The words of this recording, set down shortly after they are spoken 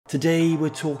Today we're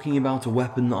talking about a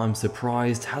weapon that I'm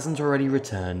surprised hasn't already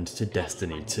returned to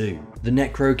Destiny 2. The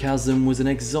Necrochasm was an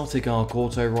exotic arc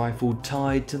auto rifle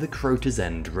tied to the Crota's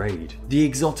End raid. The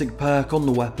exotic perk on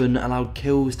the weapon allowed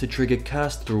kills to trigger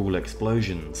cursed thrall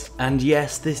explosions. And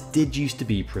yes, this did used to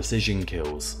be precision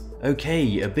kills.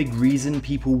 Okay, a big reason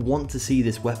people want to see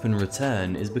this weapon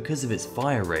return is because of its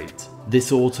fire rate.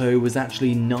 This auto was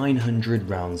actually 900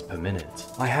 rounds per minute.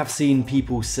 I have seen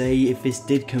people say if this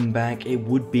did come back it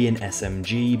would be an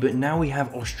SMG, but now we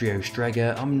have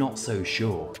Austro-Streger, I'm not so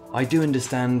sure. I do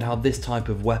understand how this type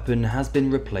of weapon has been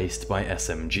replaced by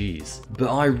SMGs, but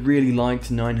I really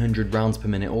liked 900 rounds per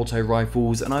minute auto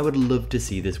rifles and I would love to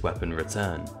see this weapon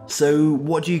return. So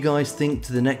what do you guys think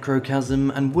to the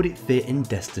Necrochasm, and would it fit in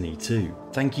Destiny 2?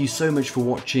 Thank you so much for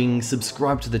watching,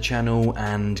 subscribe to the channel,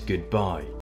 and goodbye.